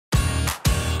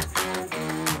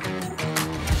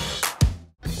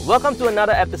Welcome to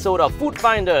another episode of Food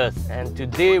Finders, and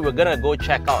today we're gonna go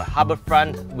check out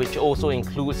HarbourFront, which also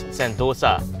includes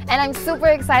Sentosa. And I'm super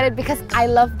excited because I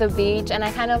love the beach and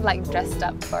I kind of like dressed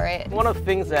up for it. One of the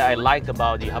things that I like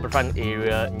about the HarbourFront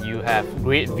area, you have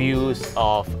great views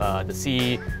of the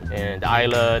sea and the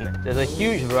island. There's a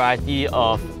huge variety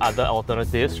of other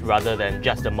alternatives rather than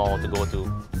just the mall to go to.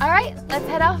 Alright, let's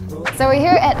head off. So we're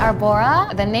here at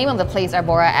Arbora. The name of the place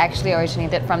Arbora actually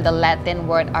originated from the Latin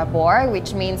word arbor,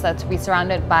 which means that to be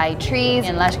surrounded by trees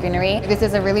and lush greenery. This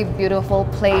is a really beautiful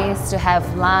place to have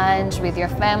lunch with your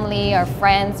family or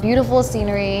friends. Beautiful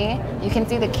scenery. You can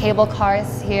see the cable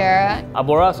cars here.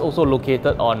 Arbora is also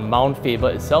located on Mount Faber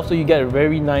itself, so you get a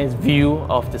very nice view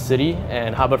of the city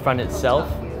and HarbourFront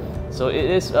itself. So it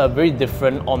is a very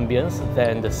different ambience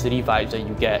than the city vibes that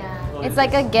you get. It's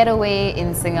like a getaway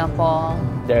in Singapore.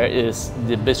 There is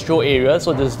the bistro area,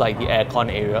 so this is like the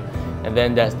aircon area. And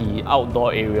then there's the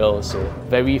outdoor area also.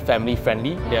 Very family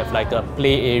friendly. They have like a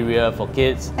play area for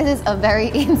kids. This is a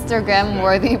very Instagram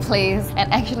worthy place.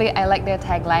 And actually I like their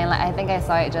tagline. Like, I think I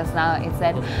saw it just now. It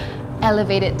said,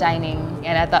 elevated dining.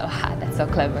 And I thought, wow, that's so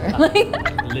clever.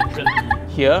 Literally.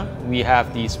 Here we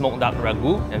have the smoked duck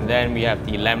ragu, and then we have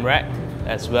the lamb rack,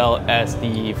 as well as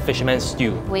the fisherman's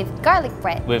stew. With garlic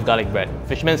bread. With garlic bread.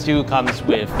 Fisherman's stew comes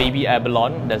with baby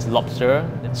abalone, there's lobster,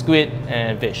 squid,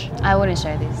 and fish. I wouldn't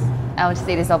share this. I would just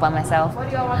eat this all by myself. What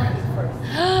do y'all want to eat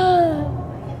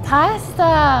first?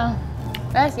 Pasta!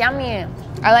 That's yummy.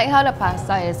 I like how the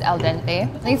pasta is al dente.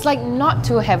 It's like not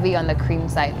too heavy on the cream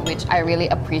side, which I really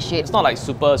appreciate. It's not like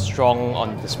super strong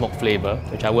on the smoke flavor,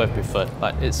 which I would have preferred,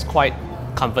 but it's quite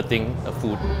comforting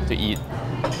food to eat.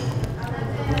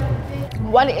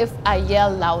 What if I yell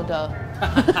louder?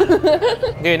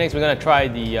 Okay, next we're gonna try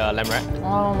the lamb rack.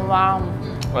 Oh wow.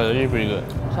 Oh, it's really pretty good.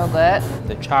 So good.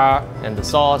 The char and the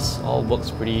sauce all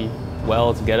works pretty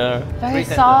well together. Very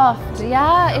tender. soft.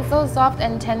 Yeah, it's so soft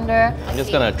and tender. I'm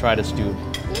just gonna try the stew.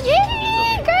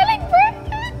 Yay! Garlic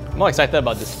bread! I'm more excited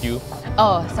about the stew.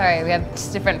 Oh, sorry, we have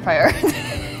just different priorities.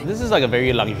 This is like a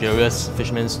very luxurious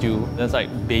fisherman's stew. There's like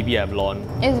baby abalone.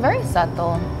 It's very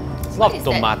subtle. It's a lot of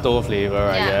tomato flavor,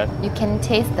 I guess. You can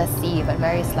taste the sea, but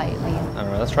very slightly. I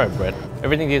don't know, let's try bread.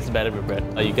 Everything tastes better with bread.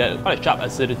 You get quite a sharp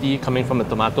acidity coming from the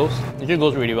tomatoes. It just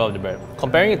goes really well with the bread.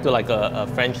 Comparing it to like a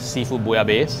French seafood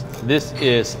bouillabaisse, this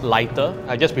is lighter.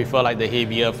 I just prefer like the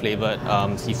heavier flavored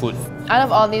seafood. Out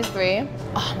of all these three,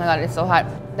 oh my god, it's so hot.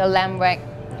 The lamb rack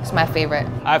is my favorite.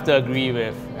 I have to agree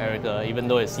with Erika, even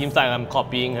though it seems like I'm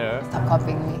copying her. Stop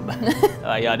copying me.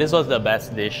 Yeah, this was the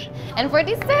best dish. And for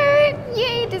dessert,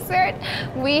 yay dessert,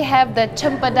 we have the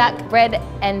cempedak bread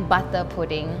and butter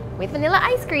pudding with vanilla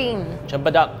ice cream.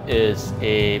 Cempedak is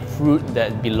a fruit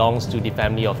that belongs to the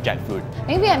family of jackfruit.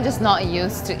 Maybe I'm just not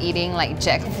used to eating like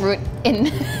jackfruit in,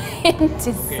 in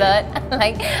dessert.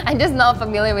 Like, I'm just not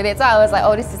familiar with it. So I was like,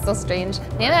 oh, this is so strange.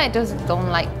 Maybe I just don't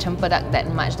like cempedak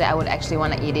that much that I would actually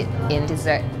want to eat it in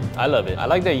dessert. I love it. I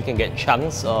like that you can get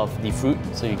chunks of the fruit,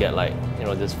 so you get like, you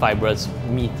know, this fibrous,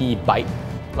 meaty bite.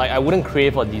 Like, I wouldn't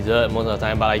crave for dessert most of the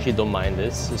time, but I actually don't mind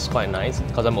this. It's quite nice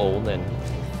because I'm old and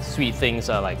sweet things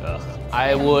are like, ugh.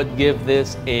 I would give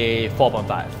this a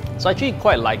 4.5. So I actually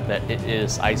quite like that it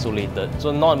is isolated.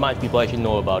 So not much people actually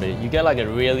know about it. You get like a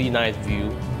really nice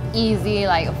view. Easy,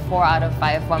 like a 4 out of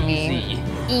 5 for me.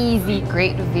 Easy,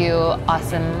 great view,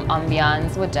 awesome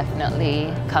ambiance. Would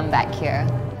definitely come back here.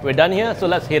 We're done here, so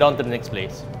let's head on to the next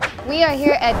place. We are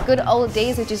here at Good Old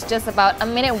Days, which is just about a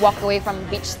minute walk away from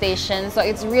beach station. So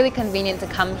it's really convenient to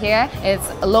come here. It's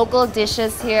local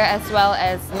dishes here as well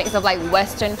as a mix of like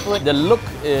Western food. The look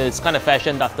is kind of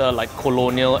fashioned after like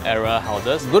colonial era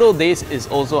houses. Good Old Days is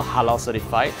also halal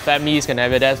certified. Families can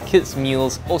have it as kids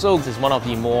meals. Also, this is one of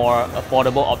the more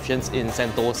affordable options in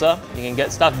Sentosa. You can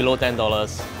get stuff below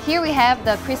 $10. Here we have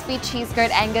the crispy cheese curd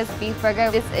Angus beef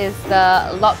burger. This is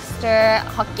the lobster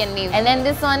Hokkien mee. And then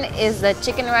this one is the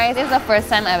chicken rice. This is the first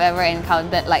time I've ever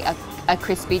encountered like a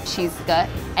crispy cheese curd.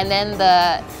 And then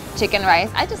the chicken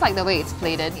rice. I just like the way it's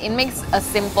plated. It makes a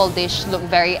simple dish look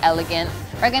very elegant.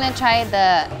 We're gonna try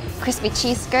the crispy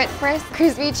cheese curd first.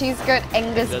 Crispy cheese curd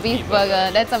Angus beef burger.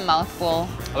 That's a mouthful.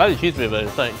 I like the cheese flavor.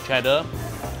 It's like cheddar.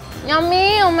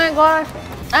 Yummy! Oh my gosh.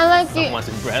 I like it. Someone's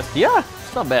impressed. Yeah,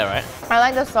 it's not bad, right? I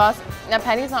like the sauce. The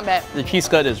patty's not bad. The cheese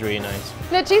curd is really nice.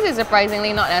 The cheese is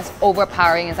surprisingly not as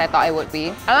overpowering as I thought it would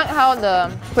be. I like how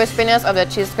the crispiness of the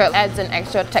cheese curd adds an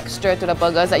extra texture to the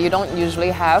burgers that you don't usually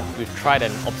have. We've tried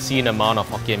an obscene amount of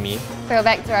Hokkien mee. So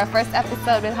back to our first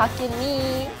episode with Hokkien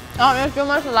mee. Oh, there's so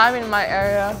much lime in my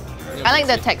area. I like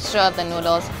the texture of the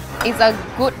noodles. It's a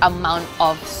good amount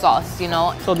of sauce, you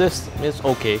know. So this is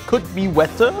okay. Could be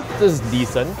wetter. This is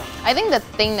decent. I think the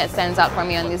thing that stands out for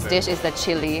me on this dish is the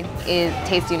chili. It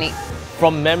tastes unique.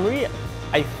 From memory,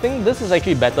 I think this is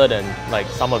actually better than like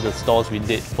some of the stalls we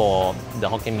did for the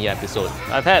Hokkien Mee episode.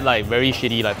 I've had like very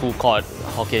shitty like food court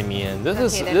Hokkien Mee, and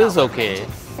this is okay.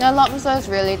 The lobster is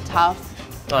really tough.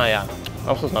 Oh yeah,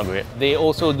 lobster's not great. They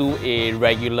also do a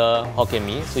regular Hokkien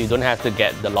Mee, so you don't have to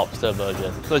get the lobster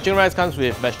version. So the chicken rice comes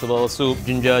with vegetable soup,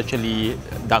 ginger, chili,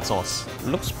 dark sauce. It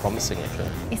looks promising actually.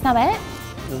 It's not bad.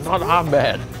 It's not half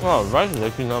bad. Oh, rice is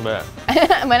actually not bad.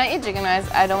 When I eat chicken rice,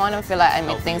 I don't want to feel like I'm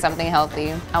eating something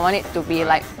healthy. I want it to be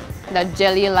like the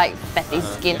jelly-like fatty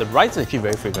skin. The rice is actually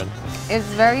very fragrant. It's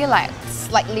very like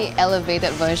slightly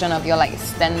elevated version of your like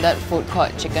standard food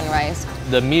court chicken rice.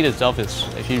 The meat itself is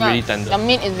actually really tender. The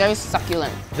meat is very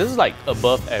succulent. This is like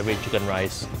above average chicken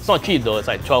rice. It's not cheap though, it's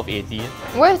like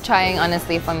 $12.80. Worth trying,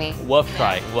 honestly, for me. Worth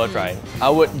trying, worth trying. I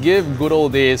would give Good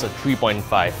Old Days a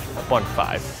 3.5 upon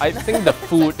 5. I think the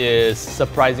food is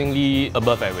surprisingly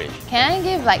above average. Can I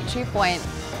give like 3.8?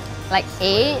 Like,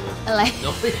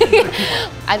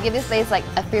 I'd give this place like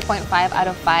a 3.5 out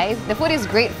of 5. The food is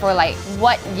great for like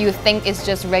what you think is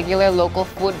just regular local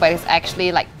food, but it's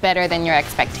actually like better than your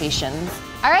expectations.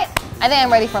 All right, I think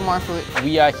I'm ready for more food.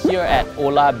 We are here at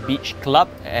Ola Beach Club,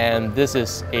 and this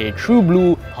is a true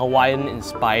blue Hawaiian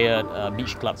inspired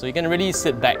beach club. So you can really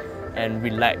sit back and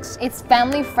relax. It's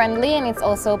family friendly and it's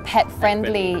also pet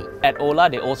friendly. At Ola,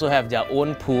 they also have their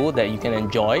own pool that you can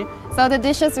enjoy. So the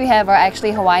dishes we have are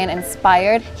actually Hawaiian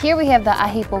inspired. Here we have the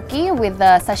ahi poke with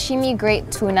the sashimi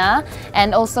grade tuna,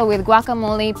 and also with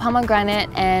guacamole, pomegranate,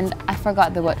 and I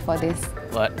forgot the word for this.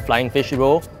 What? Flying fish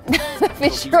roll? The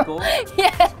fish roll.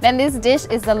 Yeah. Then this dish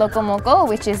is the lokomoko,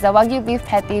 which is the wagyu beef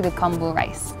patty with kombu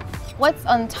rice. What's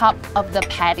on top of the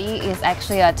patty is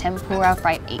actually a tempura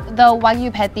fried egg. The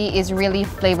wagyu patty is really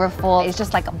flavorful. It's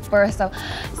just like a burst of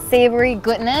savory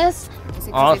goodness.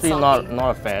 Honestly, not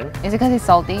a fan. Is it because it's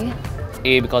salty?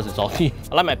 A, because it's salty.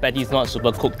 I like my patties not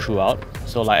super cooked throughout,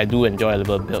 so like I do enjoy a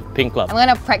little bit of pink club. I'm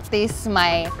gonna practice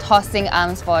my tossing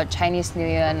arms for Chinese New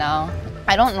Year now.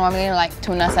 I don't normally like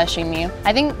tuna sashimi.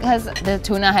 I think because the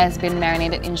tuna has been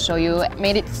marinated in shoyu, it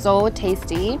made it so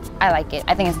tasty. I like it.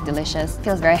 I think it's delicious.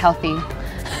 Feels very healthy.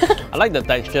 I like the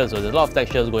texture, so there's a lot of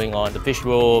textures going on. The fish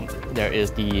roll, there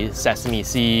is the sesame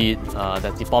seed,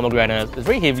 that's the pomegranate. It's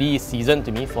very heavily seasoned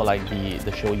to me for like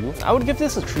the shoyu. I would give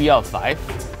this a 3 out of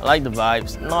 5. I like the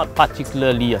vibes, not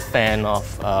particularly a fan of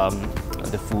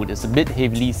the food. It's a bit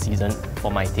heavily seasoned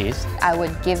for my taste. I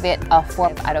would give it a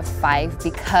 4 out of 5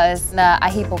 because the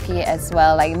ahi poke as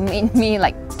well like made me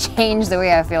like change the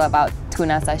way I feel about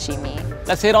tuna sashimi.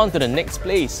 Let's head on to the next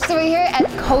place. So we're here at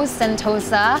Coast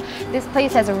Sentosa. This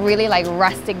place has a really like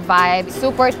rustic vibe,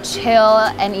 super chill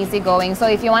and easygoing. So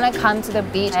if you want to come to the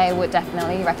beach, I would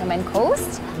definitely recommend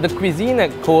Coast. The cuisine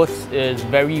at Coast is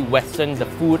very Western. The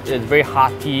food is very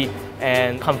hearty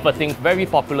and comforting, very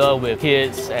popular with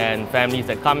kids and families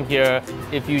that come here.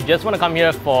 If you just want to come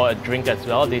here for a drink as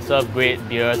well, they serve great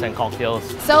beers and cocktails.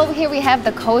 So here we have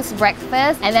the Coast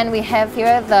breakfast, and then we have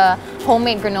here the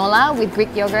homemade granola with Greek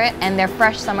yogurt and their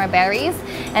fresh summer berries.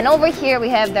 And over here we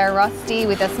have their rosti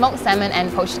with the smoked salmon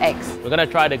and poached eggs. We're gonna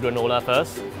try the granola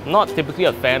first. Not typically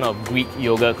a fan of Greek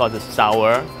yogurt because it's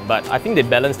sour, but I think they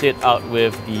balanced it out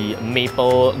with the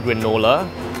maple granola.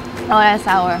 Oh, that's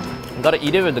sour. You gotta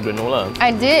eat it with the granola.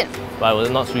 I did. But it was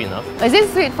not sweet enough. Is it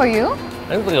sweet for you? I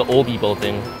think it's like an old people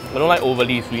thing. I don't like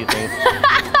overly sweet things.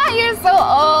 You're so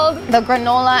old. The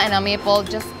granola and a maple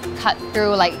just cut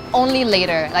through like only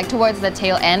later, like towards the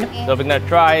tail end. So we're gonna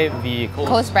try the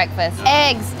Coast breakfast.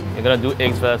 Eggs. You're gonna do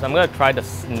eggs first. I'm gonna try the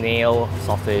snail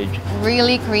sausage.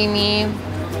 Really creamy,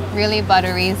 really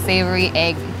buttery, savory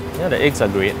egg. Yeah, the eggs are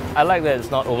great. I like that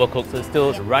it's not overcooked, so it's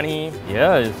still runny.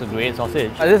 Yeah, it's a great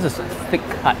sausage. This is thick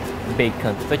cut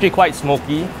bacon. It's actually quite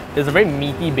smoky. It's a very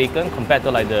meaty bacon compared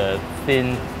to like the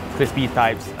thin, crispy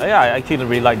types. Yeah, I actually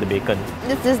really like the bacon.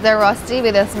 This is the rosti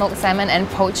with the smoked salmon and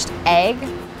poached egg.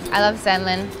 I love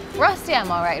salmon. Rosti I'm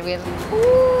alright with.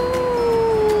 Ooh.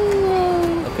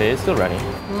 Okay, it's still runny.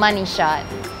 Money shot.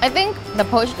 I think the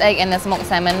poached egg and the smoked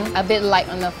salmon a bit light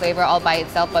on the flavor all by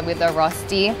itself, but with the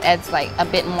rosti, it's like a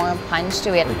bit more punch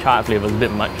to it. The charred flavor is a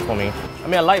bit much for me. I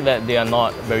mean, I like that they are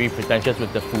not very pretentious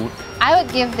with the food. I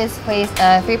would give this place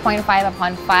a 3.5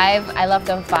 upon 5. I love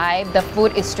the vibe. The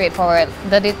food is straightforward.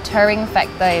 The deterring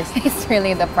factor is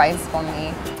really the price for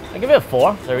me. I give it a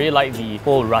 4. I really like the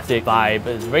whole rustic vibe.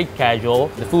 It's very casual.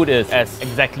 The food is as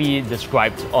exactly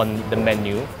described on the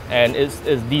menu. and it's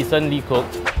decently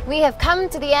cooked. We have come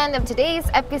to the end of today's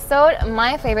episode.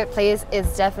 My favorite place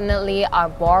is definitely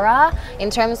Arbora. In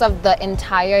terms of the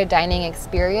entire dining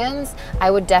experience,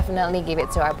 I would definitely give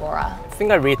it to Arbora. I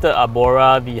think I rated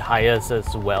Arbora the highest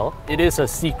as well. It is a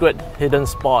secret hidden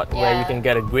spot where you can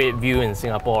get a great view in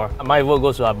Singapore. My vote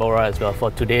goes to Arbora as well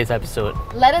for today's episode.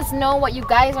 Let us know what you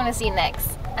guys want to see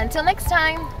next. Until next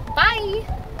time,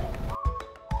 bye!